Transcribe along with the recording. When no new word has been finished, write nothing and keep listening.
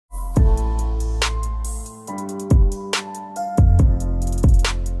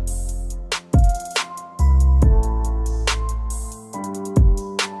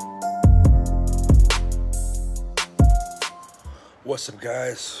What's up,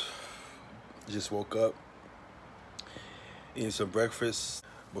 guys? Just woke up, eating some breakfast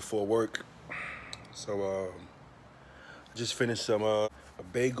before work. So just finished some a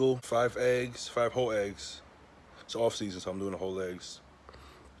bagel, 5 eggs, 5 whole eggs. It's off season, so I'm doing the whole eggs,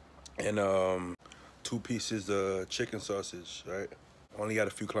 and 2 pieces of chicken sausage. Right. Only got a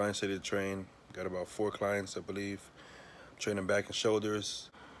few clients today to train. Got about 4 clients, I believe. I'm training back and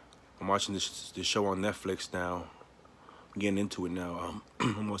shoulders. I'm watching this show on Netflix now. I'm getting into it now.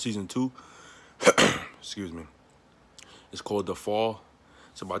 I'm on season 2. Excuse me. It's called The Fall.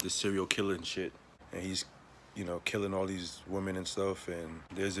 It's about this serial killer and shit. And he's, killing all these women and stuff. And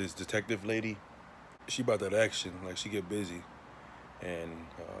there's this detective lady. She about that action. Like, she get busy. And,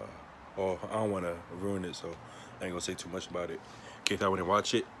 I don't want to ruin it, so I ain't gonna say too much about it. In case I want to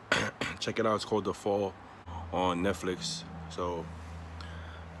watch it, check it out. It's called The Fall on Netflix. So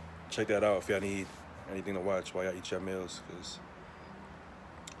check that out if y'all need anything to watch while y'all eat your meals, because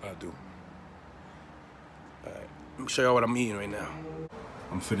I do. Alright, let me show y'all what I'm eating right now.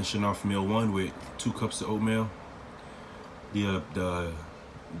 I'm finishing off meal 1 with 2 cups of oatmeal. The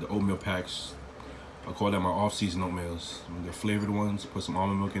oatmeal packs, I call that my off-season oatmeals. The flavored ones, put some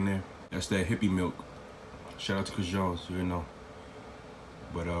almond milk in there. That's that hippie milk. Shout out to Chris Jones, you know.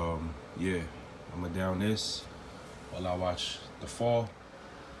 But yeah, I'm gonna down this while I watch The Fall.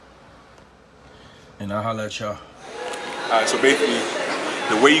 And I'll holler at y'all. Alright, so basically,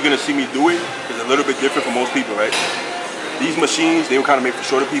 the way you're gonna see me do it is a little bit different from most people, right? These machines, they were kind of made for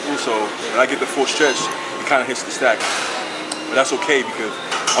shorter people, so when I get the full stretch, it kind of hits the stack. But that's okay, because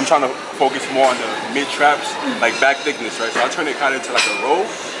I'm trying to focus more on the mid-traps, like back thickness, right? So I turn it kind of into like a roll.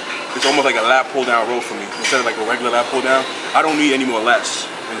 It's almost like a lat pull-down roll for me. Instead of like a regular lat pull-down, I don't need any more lats.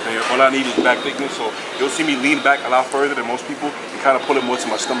 All I need is back thickness, so you'll see me lean back a lot further than most people and kind of pull it more to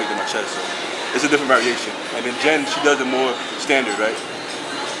my stomach than my chest. So it's a different variation. And then Jen, she does it more standard, right?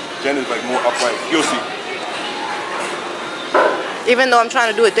 Jen is like more upright. You'll see. Even though I'm trying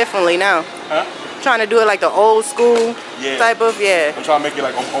to do it differently now. Huh? I'm trying to do it like the old school type of, I'm trying to make it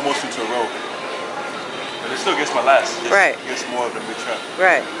like almost into a roll. But it still gets my last. Right. It gets more of the mid-trap.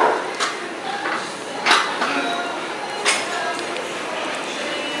 Right.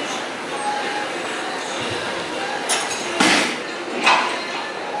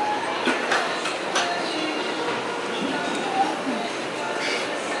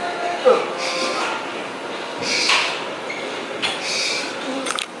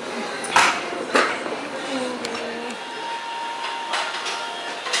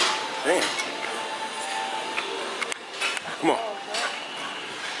 Damn. Come on.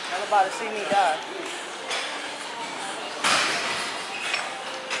 Y'all about to see me die.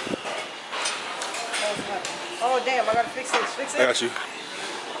 Oh damn, I gotta fix this. Fix it. I got you.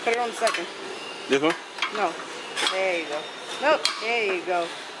 Put it on the second. This one? No. There you go. Nope. There you go.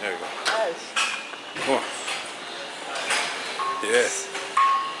 There you go. Yes. Come on. Yeah.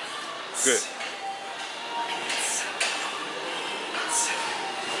 Good.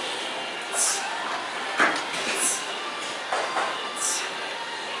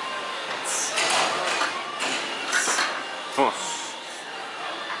 Come on. I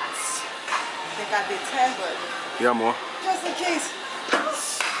think I did 10, but Yeah, more. just in case.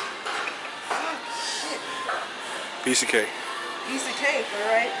 Piece of cake. Piece of cake,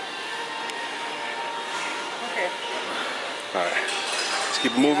 alright? Okay. Alright. Let's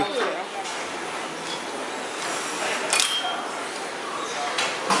keep it moving.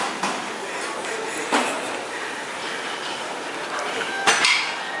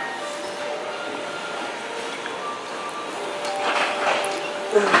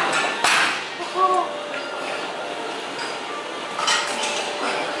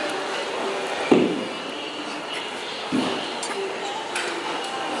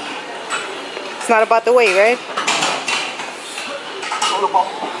 It's not about the weight, right?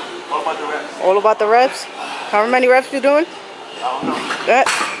 All about the reps. All about the reps? How many reps you doing? I don't know. That?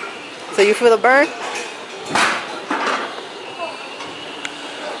 So you feel the burn?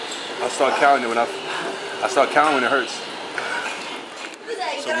 I start counting when it hurts.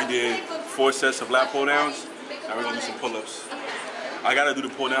 So we did 4 sets of lat pull downs, and we're gonna do some pull-ups. I gotta do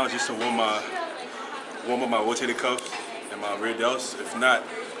the pull downs just to warm up my rotator cuffs and my rear delts. If not,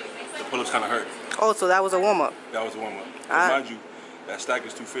 the pull-ups kind of hurt. Oh, so that was a warm-up. That was a warm-up. Mind you, that stack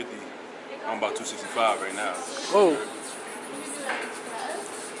is 250. I'm about 265 right now. Oh.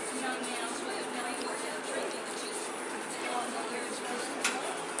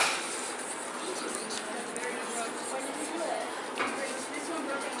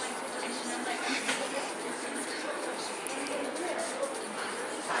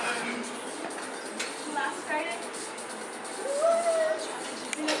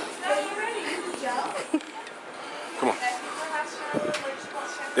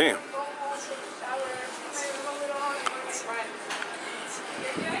 Damn.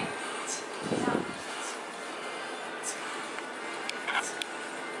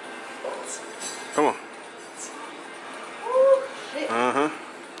 Come on. Uh-huh.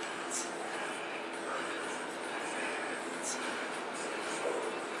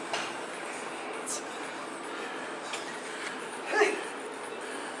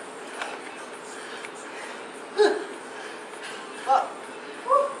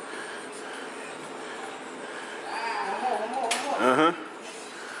 Uh-huh.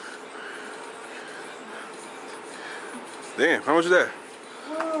 Damn, how much is that?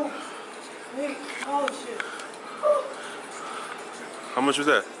 Oh, shit. How much was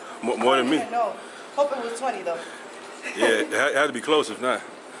that? More than me? No. Hope it was 20, though. Yeah, it had to be close, if not.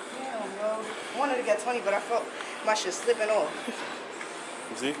 Damn, bro. I wanted to get 20, but I felt my shit slipping off.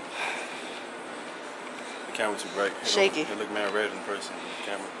 You see? The camera too bright. Shaky. It look mad red in person, the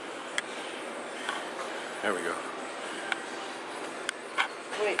camera. There we go.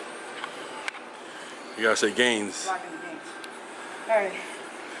 Wait. You gotta say gains. Locking the games. Alright.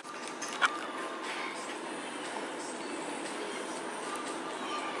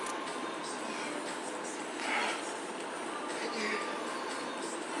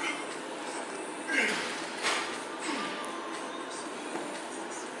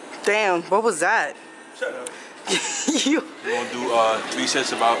 Damn, what was that? Shut up. You. We're gonna do 3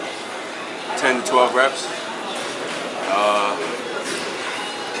 sets about 10 to 12 reps.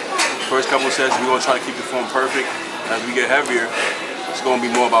 First couple of sets, we're gonna try to keep the form perfect. As we get heavier, it's gonna be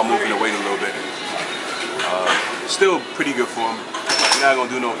more about moving the weight a little bit. Still pretty good form. We're not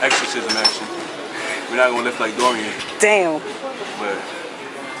gonna do no exorcism action. We're not gonna lift like Dorian. Damn. But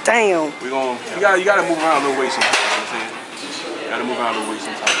damn. You gotta move around a little weight sometimes. You know what I'm saying? You gotta move around a little weight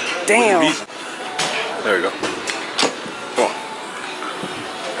sometimes. Damn. There we go. Come on.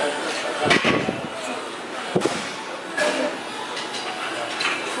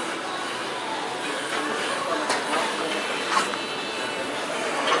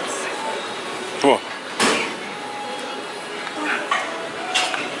 Come on.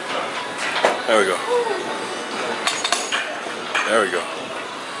 There we go. There we go.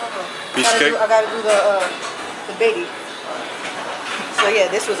 Piece of cake. I gotta do the baby. So yeah,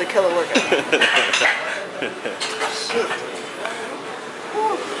 this was a killer workout. Shit.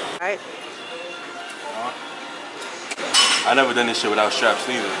 Alright. I never done this shit without straps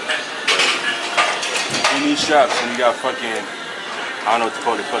neither. You need straps when you got fucking, I don't know what to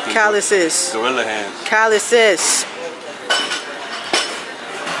call it, fucking calluses. Gorilla hands. Calluses.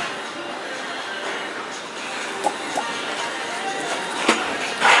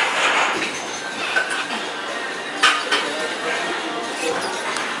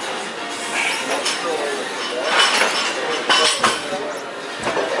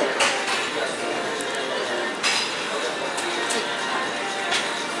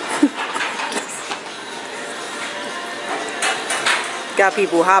 Got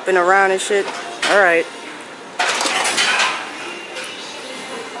people hopping around and shit. Alright.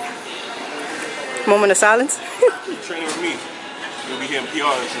 Moment of silence. You training with me. You'll be hearing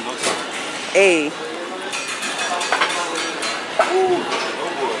PRs in no time. Hey.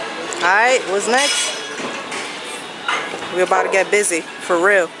 Alright, what's next? We're about to get busy. For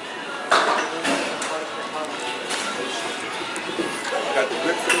real. Got the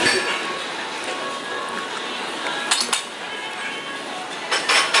grip for this shit.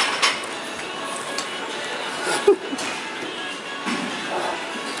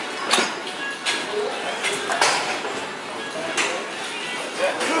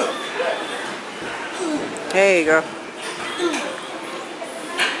 There you go. I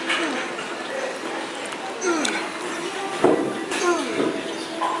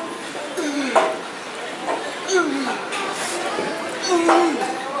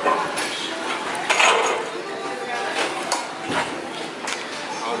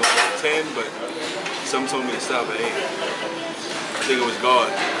was at 10, but some told me to stop at 8. I think it was God.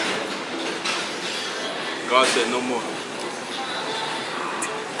 God said no more.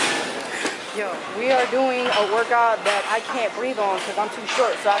 Yo, we are doing a workout that I can't breathe on because I'm too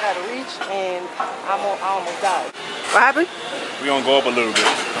short, so I gotta reach and I almost died. What happened? We're gonna go up a little bit.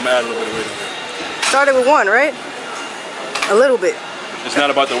 I'm gonna add a little bit of weight on there. Started with 1, right? A little bit. It's not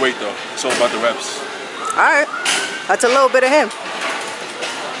about the weight though. It's all about the reps. Alright. That's a little bit of him.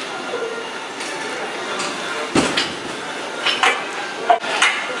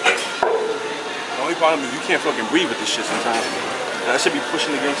 The only problem is you can't fucking breathe with this shit sometimes. And I should be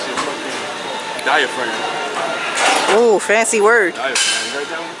pushing against your fucking diaphragm. Ooh, fancy word. Diaphragm. You write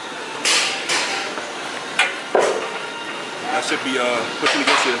that one? That should be pushing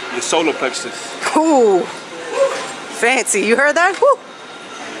against your solar plexus. Ooh, fancy. You heard that? Woo.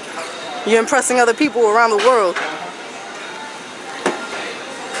 You're impressing other people around the world.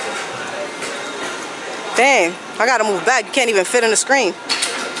 Damn, I gotta move back. You can't even fit in the screen.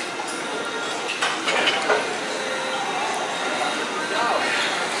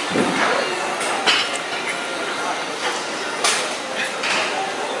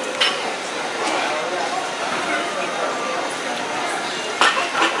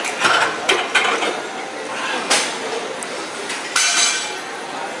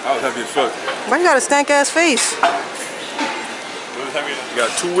 That was heavy as fuck. Why you got a stank ass face? You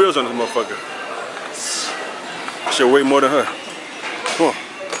got 2 wheels on this motherfucker. Should weigh more than her. Come on.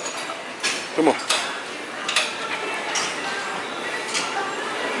 Come on.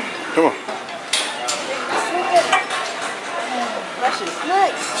 Come on.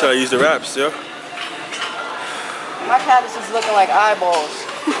 Try to use the wraps, yo. My cabbage is looking like eyeballs.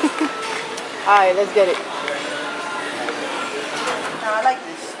 Alright, let's get it. Now I like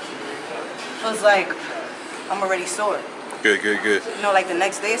this. Feels like I'm already sore. Good, good, good. You know, like the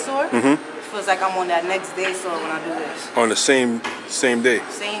next day sore? Mm-hmm. Feels like I'm on that next day sore when I do this. On the same day.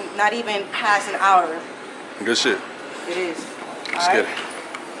 Same, not even past an hour. Good shit. It is. Let's get it.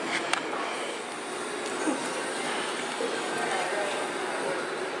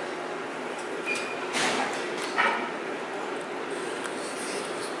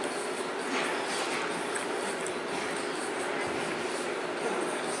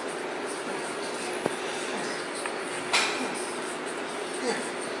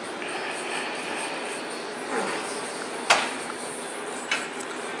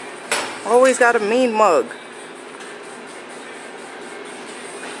 Always got a mean mug.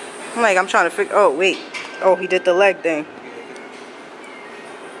 I'm trying to figure. Oh, wait. Oh, he did the leg thing.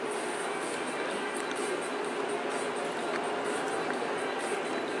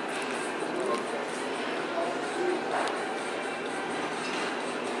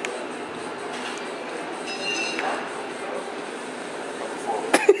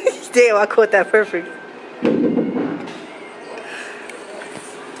 Damn, I caught that perfect.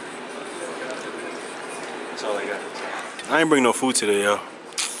 That's all I got. I ain't bring no food today, yo.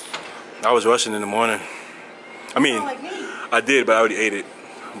 I was rushing in the morning. I mean, Like me. I did, but I already ate it.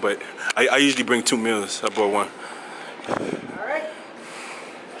 But I usually bring 2 meals. I brought 1. All right.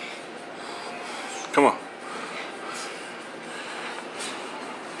 Come on.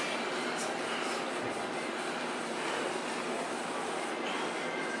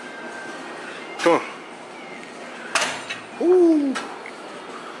 Come on. Ooh.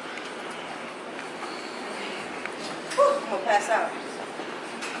 I'm gonna pass out.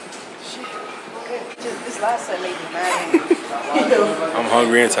 Shit. Okay. This last set made me mad. I'm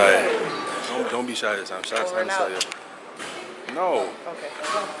hungry and tired. Don't be shy this time. Shy this time, yo. No. Okay.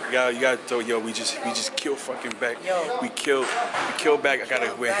 You gotta tell yo. We just killed fucking back. Yo. We killed back. I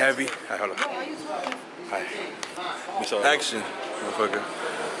gotta wear heavy. Alright, hold on. Alright. So action, motherfucker.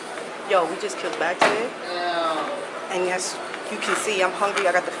 Yo, we just killed back today. And yes, you can see I'm hungry.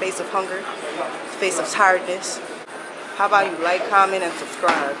 I got the face of hunger, the face of tiredness. How about you like, comment, and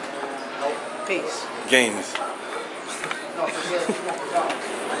subscribe? Peace. Gains.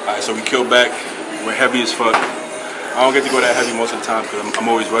 Alright, so we killed back. We're heavy as fuck. I don't get to go that heavy most of the time because I'm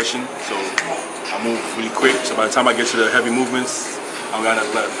always rushing. So I move really quick. So by the time I get to the heavy movements, I don't got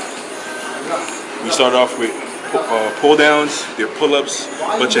enough left. We started off with pull downs, their pull-ups,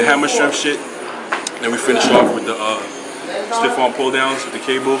 bunch of hammer strength shit. Then we finish off with the stiff arm pull downs with the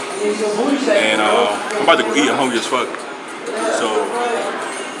cable. And I'm about to go eat. I'm hungry as fuck. So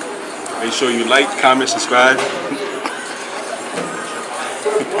make sure you like, comment, subscribe.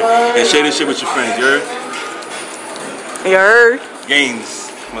 And share this shit with your friends, you heard? You heard? Gains,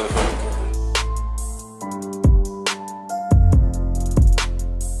 motherfucker.